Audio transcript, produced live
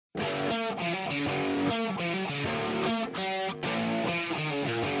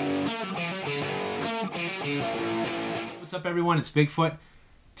up, everyone? It's Bigfoot.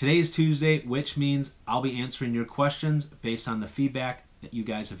 Today is Tuesday, which means I'll be answering your questions based on the feedback that you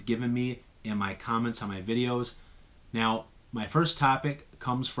guys have given me in my comments on my videos. Now, my first topic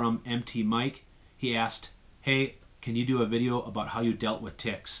comes from MT Mike. He asked, hey, can you do a video about how you dealt with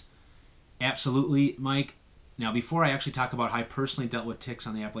ticks? Absolutely, Mike. Now, before I actually talk about how I personally dealt with ticks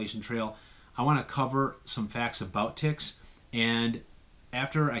on the Appalachian Trail, I want to cover some facts about ticks, and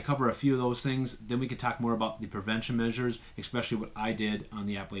after I cover a few of those things, then we can talk more about the prevention measures, especially what I did on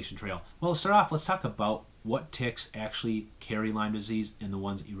the Appalachian Trail. Well, to start off, let's talk about what ticks actually carry Lyme disease and the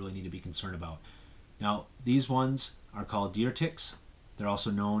ones that you really need to be concerned about. Now, these ones are called deer ticks. They're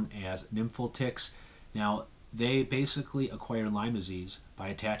also known as nymphal ticks. Now, they basically acquire Lyme disease by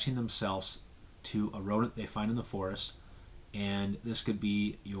attaching themselves to a rodent they find in the forest, and this could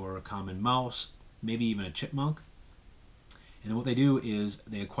be your common mouse, maybe even a chipmunk. And what they do is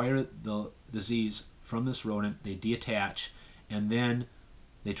they acquire the disease from this rodent, they detach, and then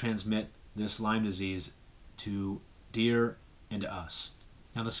they transmit this Lyme disease to deer and to us.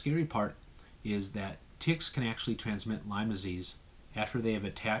 Now, the scary part is that ticks can actually transmit Lyme disease after they have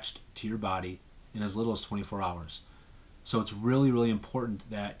attached to your body in as little as 24 hours. So it's really, really important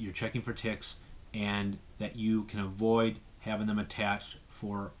that you're checking for ticks and that you can avoid having them attached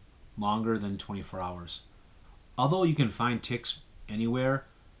for longer than 24 hours. Although you can find ticks anywhere,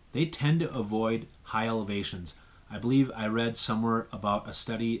 they tend to avoid high elevations. I believe I read somewhere about a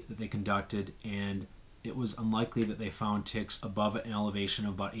study that they conducted, and it was unlikely that they found ticks above an elevation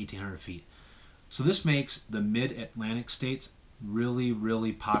of about 1,800 feet. So this makes the mid-Atlantic states really,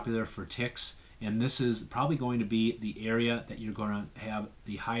 really popular for ticks, and this is probably going to be the area that you're going to have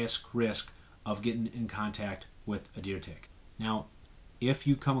the highest risk of getting in contact with a deer tick. Now, if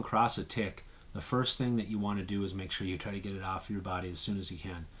you come across a tick, the first thing that you want to do is make sure you try to get it off your body as soon as you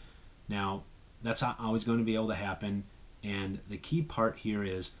can. Now, that's not always going to be able to happen, and the key part here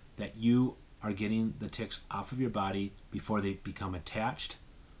is that you are getting the ticks off of your body before they become attached.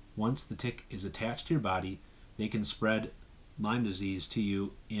 Once the tick is attached to your body, they can spread Lyme disease to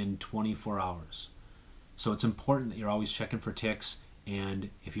you in 24 hours. So it's important that you're always checking for ticks, and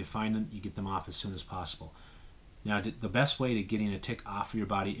if you find them, you get them off as soon as possible. Now, the best way to getting a tick off of your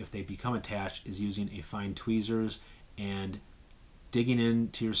body if they become attached is using a fine tweezers and digging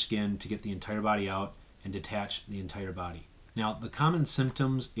into your skin to get the entire body out and detach the entire body. Now, the common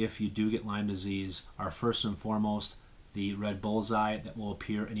symptoms if you do get Lyme disease are first and foremost the red bullseye that will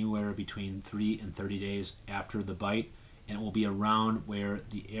appear anywhere between 3 and 30 days after the bite, and it will be around where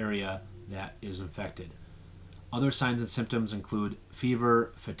the area that is infected. Other signs and symptoms include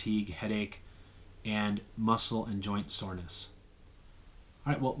fever, fatigue, headache, and muscle and joint soreness.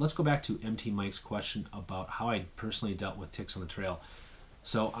 All right, well, let's go back to MT Mike's question about how I personally dealt with ticks on the trail.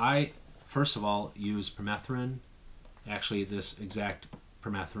 So I, first of all, use permethrin, actually this exact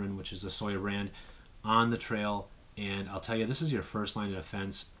permethrin, which is the soya brand, on the trail. And I'll tell you, this is your first line of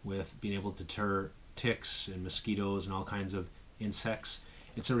defense with being able to deter ticks and mosquitoes and all kinds of insects.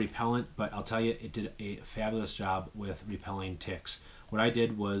 It's a repellent, but I'll tell you, it did a fabulous job with repelling ticks. What I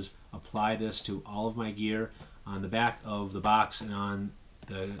did was apply this to all of my gear. On the back of the box and on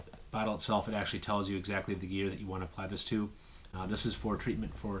the bottle itself, it actually tells you exactly the gear that you want to apply this to. This is for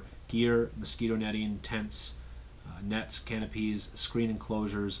treatment for gear, mosquito netting, tents, nets, canopies, screen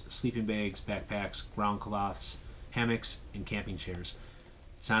enclosures, sleeping bags, backpacks, ground cloths, hammocks, and camping chairs.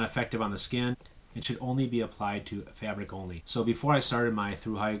 It's not effective on the skin. It should only be applied to fabric only. So before I started my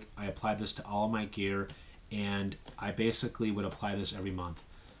thru hike, I applied this to all of my gear, and I basically would apply this every month.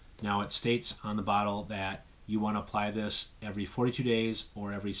 Now, it states on the bottle that you want to apply this every 42 days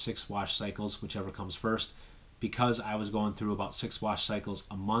or every 6 wash cycles, whichever comes first. Because I was going through about 6 wash cycles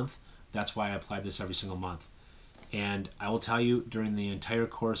a month, that's why I applied this every single month. And I will tell you, during the entire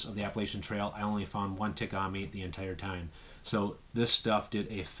course of the Appalachian Trail, I only found 1 tick on me the entire time. So this stuff did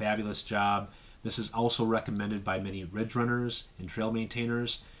a fabulous job. This is also recommended by many ridge runners and trail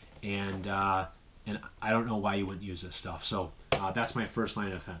maintainers, and I don't know why you wouldn't use this stuff. So that's my first line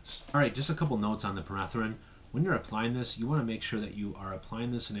of defense. All right, just a couple notes on the permethrin. When you're applying this, you want to make sure that you are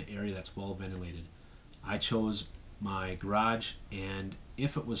applying this in an area that's well ventilated. I chose my garage, and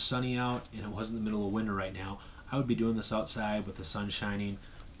if it was sunny out and it wasn't the middle of winter right now, I would be doing this outside with the sun shining,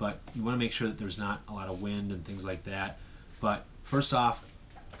 but you want to make sure that there's not a lot of wind and things like that. But first off,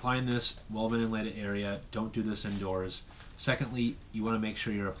 applying this well ventilated area, don't do this indoors. Secondly, you want to make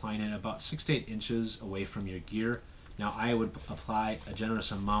sure you're applying it about 6 to 8 inches away from your gear. Now, I would apply a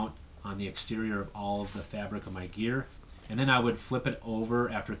generous amount on the exterior of all of the fabric of my gear, And then I would flip it over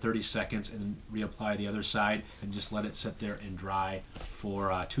after 30 seconds and reapply the other side and just let it sit there and dry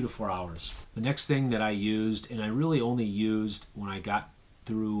for 2 to 4 hours. The next thing that I used, and I really only used when I got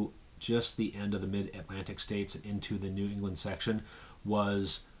through just the end of the mid-Atlantic states and into the New England section,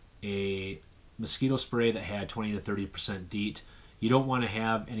 was a mosquito spray that had 20 to 30% DEET. You don't want to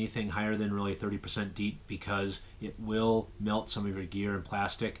have anything higher than really 30% DEET because it will melt some of your gear and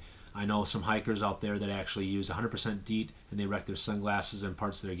plastic. I know some hikers out there that actually use 100% DEET and they wreck their sunglasses and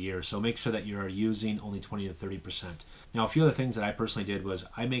parts of their gear. So make sure that you are using only 20 to 30%. Now, a few other things that I personally did was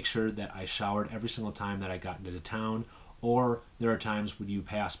I make sure that I showered every single time that I got into the town, or there are times when you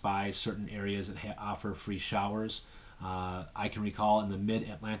pass by certain areas that offer free showers. I can recall in the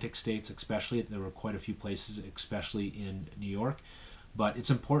mid-Atlantic states especially, there were quite a few places, especially in New York. But it's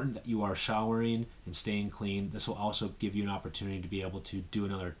important that you are showering and staying clean. This will also give you an opportunity to be able to do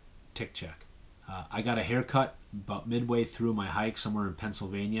another tick check. I got a haircut about midway through my hike somewhere in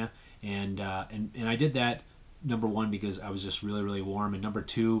Pennsylvania, and I did that, number one, because I was just really, really warm, and number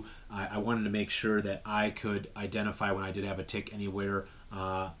two, I wanted to make sure that I could identify when I did have a tick anywhere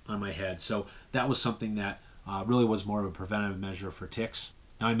on my head. So that was something that really was more of a preventative measure for ticks.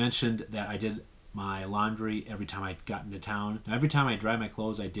 Now, I mentioned that I did my laundry every time I got into town. Now, every time I dry my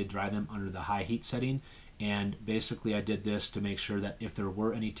clothes, I did dry them under the high heat setting, and basically I did this to make sure that if there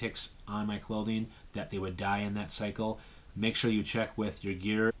were any ticks on my clothing, that they would die in that cycle. Make sure you check with your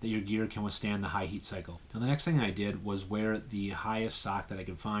gear that your gear can withstand the high heat cycle. Now, the next thing I did was wear the highest sock that I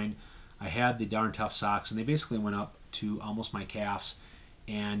could find. I had the Darn Tough socks, and they basically went up to almost my calves.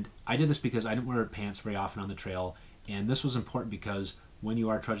 And I did this because I didn't wear pants very often on the trail, and this was important because when you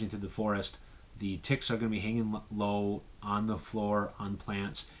are trudging through the forest, the ticks are going to be hanging low on the floor, on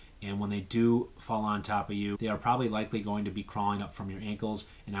plants, and when they do fall on top of you, they are probably likely going to be crawling up from your ankles,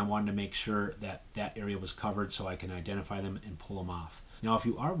 and I wanted to make sure that that area was covered so I can identify them and pull them off. Now, if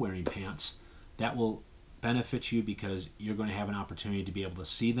you are wearing pants, that will benefit you because you're going to have an opportunity to be able to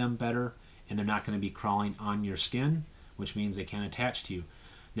see them better, and they're not going to be crawling on your skin, which means they can't attach to you.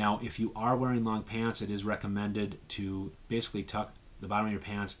 Now, if you are wearing long pants, it is recommended to basically tuck the bottom of your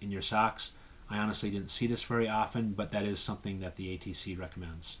pants in your socks. I honestly didn't see this very often, but that is something that the ATC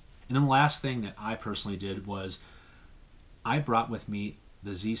recommends. And then the last thing that I personally did was I brought with me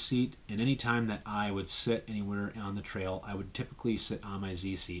the Z seat, and any time that I would sit anywhere on the trail, I would typically sit on my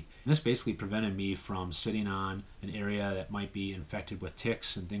Z seat. And this basically prevented me from sitting on an area that might be infected with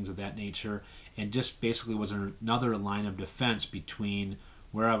ticks and things of that nature, and just basically was another line of defense between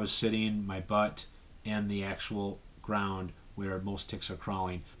where I was sitting, my butt, and the actual ground where most ticks are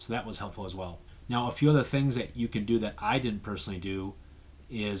crawling. So that was helpful as well. Now, a few other things that you can do that I didn't personally do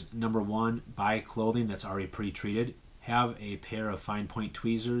is, number one, buy clothing that's already pre-treated. Have a pair of fine point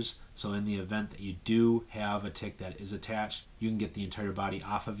tweezers, so in the event that you do have a tick that is attached, you can get the entire body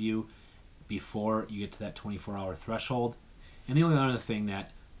off of you before you get to that 24-hour threshold. And the only other thing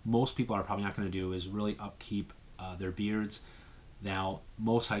that most people are probably not going to do is really upkeep their beards. Now,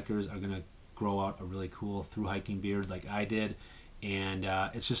 most hikers are going to grow out a really cool thru-hiking beard like I did, and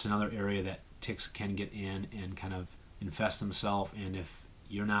it's just another area that ticks can get in and kind of infest themselves, and if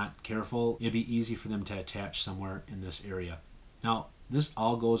you're not careful, it'd be easy for them to attach somewhere in this area. Now, this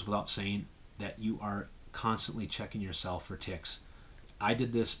all goes without saying that you are constantly checking yourself for ticks. I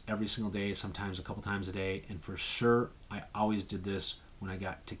did this every single day, sometimes a couple times a day, and for sure I always did this when I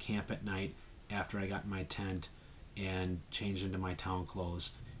got to camp at night after I got in my tent and changed into my town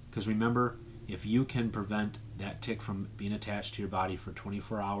clothes. Because remember, if you can prevent that tick from being attached to your body for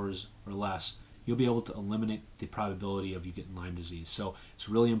 24 hours or less, you'll be able to eliminate the probability of you getting Lyme disease. So it's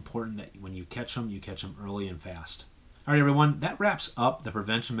really important that when you catch them early and fast. All right, everyone, that wraps up the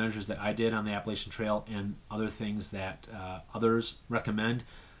prevention measures that I did on the Appalachian Trail and other things that others recommend.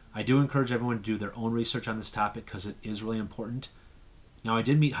 I do encourage everyone to do their own research on this topic because it is really important. Now, I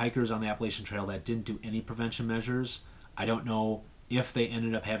did meet hikers on the Appalachian Trail that didn't do any prevention measures. I don't know if they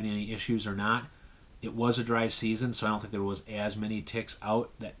ended up having any issues or not. It was a dry season, so I don't think there was as many ticks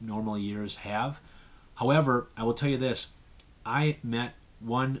out that normal years have. However, I will tell you this. I met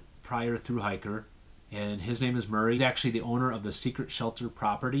one prior thru-hiker, and his name is Murray. He's actually the owner of the Secret Shelter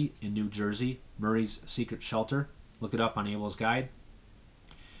property in New Jersey, Murray's Secret Shelter. Look it up on Abel's Guide.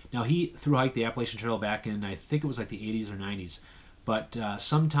 Now, he thru-hiked the Appalachian Trail back in, I think it was like the 80s or 90s. But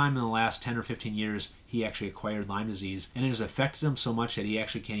sometime in the last 10 or 15 years, he actually acquired Lyme disease, and it has affected him so much that he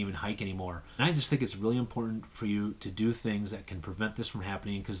actually can't even hike anymore. And I just think it's really important for you to do things that can prevent this from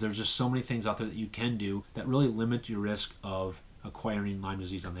happening, because there's just so many things out there that you can do that really limit your risk of acquiring Lyme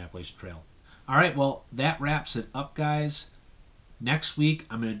disease on the Appalachian Trail. All right, well, that wraps it up, guys. Next week,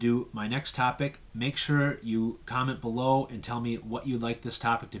 I'm going to do my next topic. Make sure you comment below and tell me what you'd like this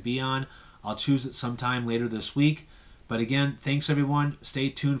topic to be on. I'll choose it sometime later this week. But again, thanks everyone. Stay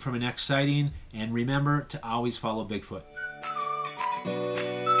tuned for my next sighting, and remember to always follow Bigfoot.